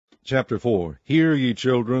Chapter 4. Hear, ye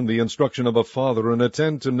children, the instruction of a father, and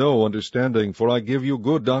attend to know understanding. For I give you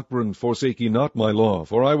good doctrine, forsake ye not my law.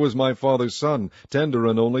 For I was my father's son, tender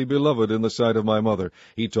and only beloved in the sight of my mother.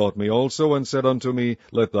 He taught me also, and said unto me,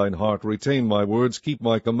 Let thine heart retain my words, keep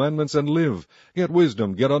my commandments, and live. Get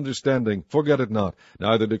wisdom, get understanding, forget it not,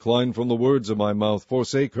 neither decline from the words of my mouth.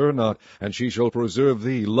 Forsake her not, and she shall preserve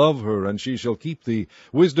thee. Love her, and she shall keep thee.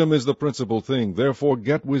 Wisdom is the principal thing, therefore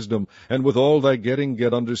get wisdom, and with all thy getting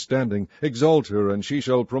get understanding. Exalt her, and she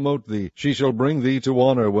shall promote thee. She shall bring thee to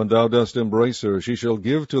honor when thou dost embrace her. She shall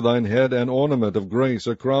give to thine head an ornament of grace,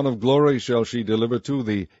 a crown of glory shall she deliver to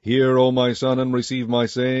thee. Hear, O my son, and receive my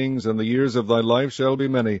sayings, and the years of thy life shall be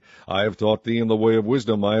many. I have taught thee in the way of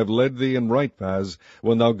wisdom, I have led thee in right paths.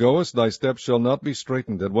 When thou goest, thy steps shall not be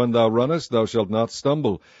straitened, and when thou runnest, thou shalt not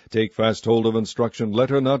stumble. Take fast hold of instruction,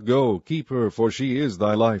 let her not go. Keep her, for she is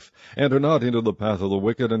thy life. Enter not into the path of the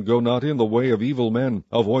wicked, and go not in the way of evil men.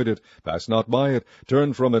 Avoid it, pass not by it,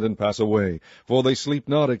 turn from it, and pass away. For they sleep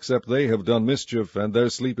not, except they have done mischief, and their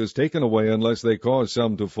sleep is taken away, unless they cause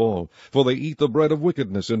some to fall. For they eat the bread of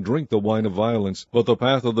wickedness, and drink the wine of violence. But the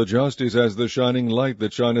path of the just is as the shining light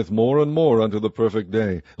that shineth more and more unto the perfect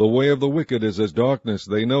day. The way of the wicked is as darkness,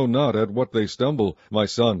 they know not at what they stumble. My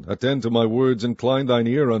son, attend to my words, incline thine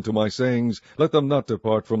ear unto my sayings. Let them not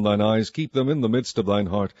depart from thine eyes, keep them in the midst of thine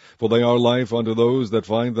heart. For they are life unto those that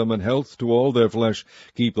find them, and health to all their flesh.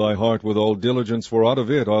 Keep thy heart with all diligence, for out of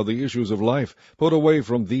it are the issues of life. Put away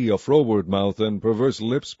from thee a froward mouth, and perverse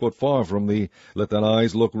lips put far from thee. Let thine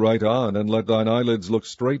eyes look right on, and let thine eyelids look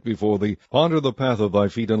straight before thee. Ponder the path of thy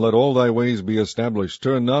feet, and let all thy ways be established.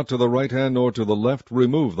 Turn not to the right hand nor to the left.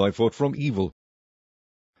 Remove thy foot from evil.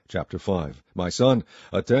 Chapter 5. My son,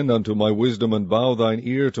 attend unto my wisdom, and bow thine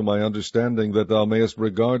ear to my understanding, that thou mayest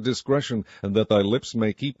regard discretion, and that thy lips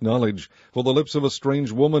may keep knowledge. For the lips of a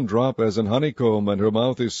strange woman drop as an honeycomb, and her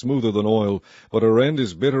mouth is smoother than oil. But her end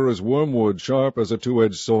is bitter as wormwood, sharp as a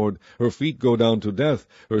two-edged sword. Her feet go down to death,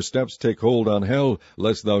 her steps take hold on hell.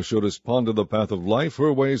 Lest thou shouldest ponder the path of life,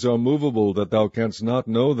 her ways are movable, that thou canst not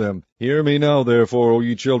know them. Hear me now, therefore, O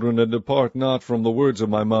ye children, and depart not from the words of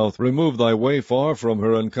my mouth. Remove thy way far from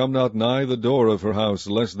her, and come not nigh the door of her house,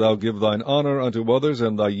 lest thou give thine honor unto others,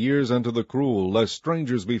 and thy years unto the cruel, lest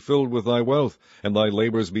strangers be filled with thy wealth, and thy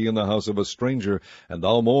labors be in the house of a stranger, and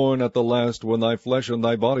thou mourn at the last, when thy flesh and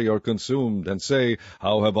thy body are consumed, and say,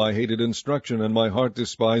 How have I hated instruction, and my heart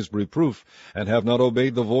despised reproof, and have not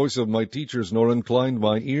obeyed the voice of my teachers, nor inclined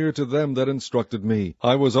mine ear to them that instructed me.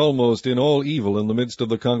 I was almost in all evil in the midst of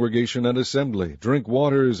the congregation and assembly. Drink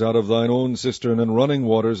waters out of thine own cistern, and running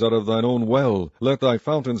waters out of thine own well. Let thy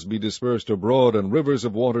fountains be dispersed abroad, and rivers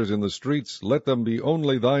of waters in the streets. Let them be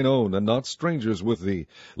only thine own, and not strangers with thee.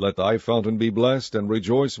 Let thy fountain be blessed, and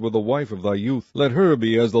rejoice with the wife of thy youth. Let her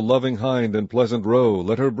be as the loving hind and pleasant roe.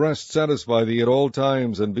 Let her breast satisfy thee at all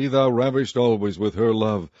times, and be thou ravished always with her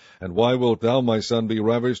love. And why wilt thou, my son, be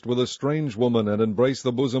ravished with a strange woman, and embrace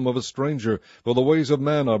the bosom of a stranger? For the ways of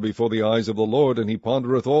man are before the eyes of the Lord, and he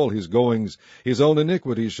pondereth all his goings. His own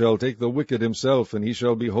iniquity shall take the wicked himself, and he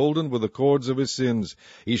shall be holden with the cords of his sins.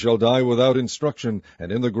 He shall die without instruction,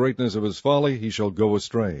 and in the greatness of his folly he shall go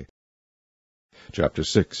astray. Chapter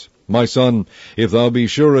 6. My son, if thou be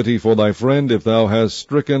surety for thy friend, if thou hast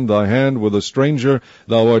stricken thy hand with a stranger,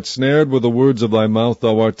 thou art snared with the words of thy mouth,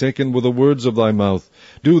 thou art taken with the words of thy mouth.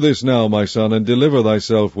 Do this now, my son, and deliver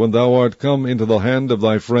thyself, when thou art come into the hand of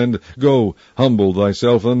thy friend. Go, humble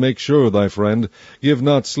thyself, and make sure thy friend. Give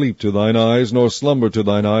not sleep to thine eyes, nor slumber to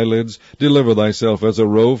thine eyelids. Deliver thyself as a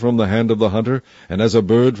roe from the hand of the hunter, and as a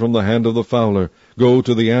bird from the hand of the fowler. Go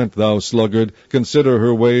to the ant, thou sluggard, consider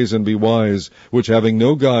her ways, and be wise, which having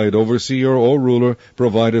no guide, overseer, or ruler,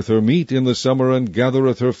 provideth her meat in the summer, and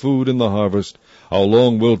gathereth her food in the harvest. How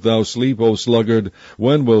long wilt thou sleep, O sluggard?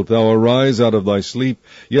 When wilt thou arise out of thy sleep?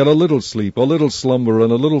 Yet a little sleep, a little slumber,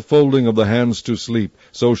 and a little folding of the hands to sleep.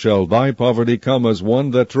 So shall thy poverty come as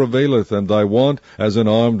one that travaileth, and thy want as an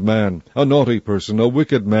armed man. A naughty person, a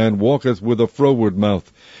wicked man, walketh with a froward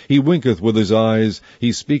mouth. He winketh with his eyes,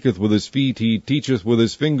 he speaketh with his feet, he teacheth with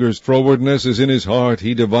his fingers. Frowardness is in his heart,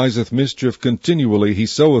 he deviseth mischief continually, he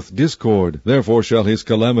soweth discord. Therefore shall his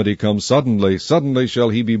calamity come suddenly, suddenly shall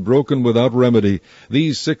he be broken without remedy.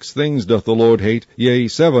 These 6 things doth the Lord hate, yea,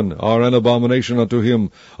 7 are an abomination unto him: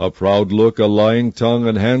 a proud look, a lying tongue,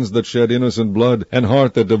 and hands that shed innocent blood, and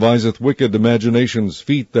heart that deviseth wicked imaginations,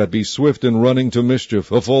 feet that be swift in running to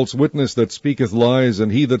mischief, a false witness that speaketh lies,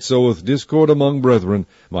 and he that soweth discord among brethren.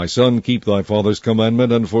 My son, keep thy father's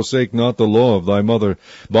commandment, and forsake not the law of thy mother.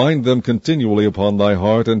 Bind them continually upon thy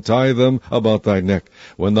heart, and tie them about thy neck.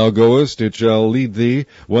 When thou goest, it shall lead thee.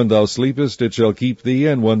 When thou sleepest, it shall keep thee.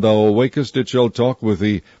 And when thou awakest, it shall talk with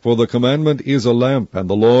thee, for the commandment is a lamp, and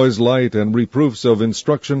the law is light, and reproofs of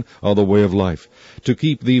instruction are the way of life. To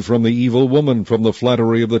keep thee from the evil woman, from the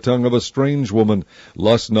flattery of the tongue of a strange woman.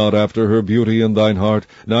 Lust not after her beauty in thine heart,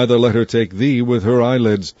 neither let her take thee with her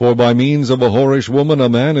eyelids. For by means of a whorish woman a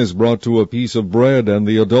man is brought to a piece of bread, and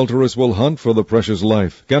the adulteress will hunt for the precious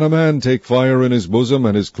life. Can a man take fire in his bosom,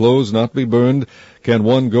 and his clothes not be burned? Can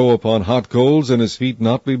one go upon hot coals, and his feet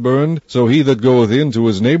not be burned? So he that goeth in to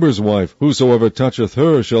his neighbour's wife, whosoever toucheth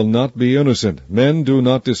her, shall not be innocent. Men do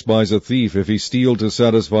not despise a thief, if he steal to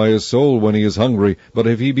satisfy his soul when he is hungry. But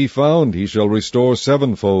if he be found, he shall restore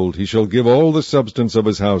sevenfold. He shall give all the substance of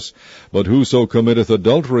his house. But whoso committeth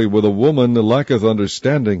adultery with a woman lacketh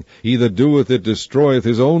understanding. He that doeth it destroyeth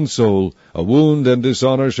his own soul. A wound and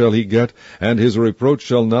dishonour shall he get, and his reproach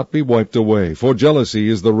shall not be wiped away. For jealousy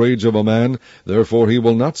is the rage of a man, therefore he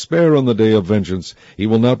will not spare on the day of vengeance. He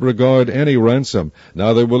will not regard any ransom,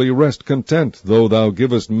 neither will he rest content, though thou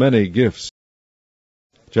givest many gifts.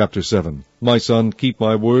 Chapter 7. My son, keep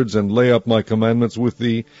my words, and lay up my commandments with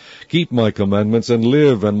thee. Keep my commandments, and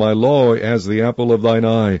live, and my law as the apple of thine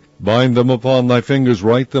eye. Bind them upon thy fingers,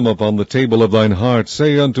 write them upon the table of thine heart.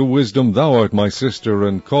 Say unto wisdom, Thou art my sister,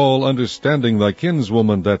 and call understanding thy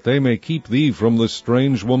kinswoman, that they may keep thee from the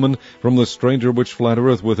strange woman, from the stranger which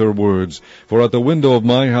flattereth with her words. For at the window of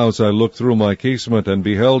my house I looked through my casement, and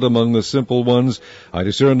beheld among the simple ones, I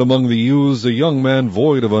discerned among the youths a young man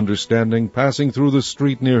void of understanding, passing through the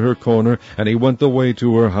street near her corner, and he went the way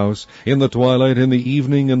to her house, in the twilight, in the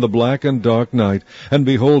evening, in the black and dark night. And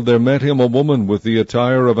behold, there met him a woman with the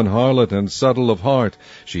attire of an harlot, and subtle of heart.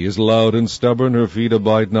 She is loud and stubborn, her feet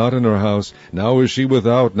abide not in her house. Now is she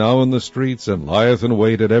without, now in the streets, and lieth in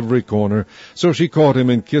wait at every corner. So she caught him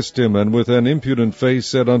and kissed him, and with an impudent face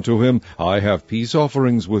said unto him, I have peace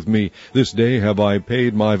offerings with me. This day have I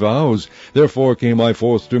paid my vows. Therefore came I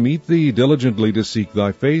forth to meet thee, diligently to seek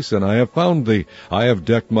thy face, and I have found thee. I have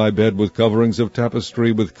decked my bed with coverings of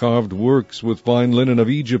tapestry, with carved works, with fine linen of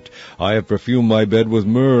Egypt. I have perfumed my bed with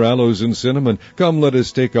myrrh, aloes, and cinnamon. Come, let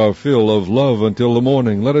us take our fill of love until the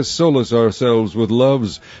morning. Let us solace ourselves with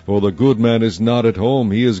loves. For the good man is not at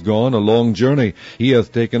home. He is gone a long journey. He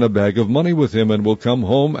hath taken a bag of money with him, and will come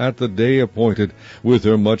home at the day appointed. With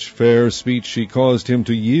her much fair speech she caused him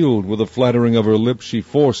to yield. With the flattering of her lips she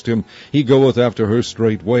forced him. He goeth after her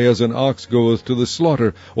straightway, as an ox goeth to the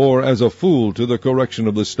slaughter, or as a fool to the correction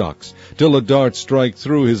of the stocks, till a dart strike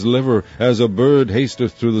through his liver, as a bird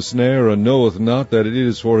hasteth to the snare, and knoweth not that it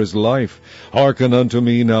is for his life. Hearken unto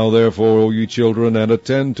me now, therefore, O ye children, and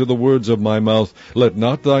attend to the words of my mouth. Let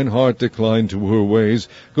not thine heart decline to her ways.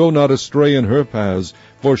 Go not astray in her paths,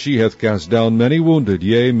 for she hath cast down many wounded,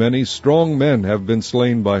 yea, many strong men have been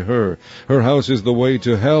slain by her. Her house is the way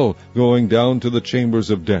to hell, going down to the chambers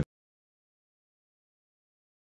of death.